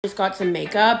Just got some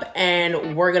makeup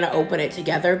and we're gonna open it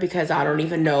together because I don't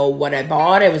even know what I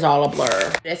bought. It was all a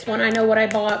blur. This one I know what I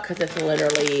bought because it's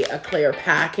literally a clear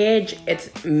package.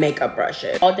 It's makeup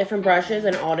brushes. All different brushes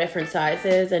and all different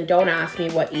sizes, and don't ask me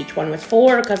what each one was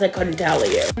for because I couldn't tell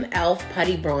you. e.l.f.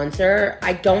 putty bronzer.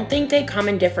 I don't think they come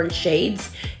in different shades.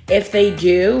 If they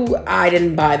do, I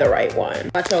didn't buy the right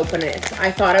one. Let's open it. I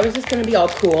thought I was just gonna be all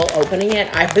cool opening it.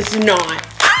 I was not.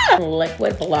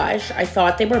 Liquid blush. I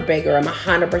thought they were bigger. I'm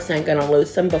 100% gonna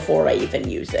lose them before I even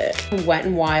use it. Wet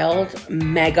n Wild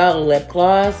Mega Lip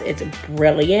Gloss. It's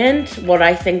brilliant. Well,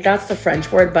 I think that's the French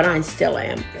word, but I still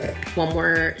am. One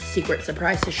more secret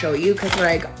surprise to show you, because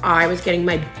like I was getting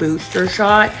my booster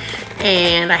shot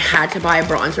and I had to buy a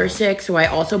bronzer stick, so I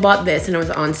also bought this and it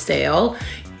was on sale.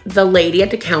 The lady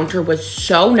at the counter was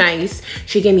so nice.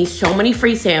 She gave me so many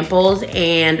free samples,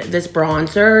 and this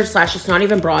bronzer slash, it's not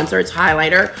even bronzer, it's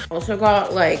highlighter. Also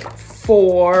got like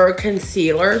 4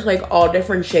 concealers, like all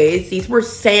different shades. These were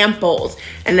samples.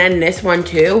 And then this one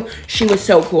too. She was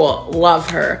so cool. Love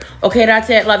her. Okay, that's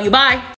it. Love you. Bye.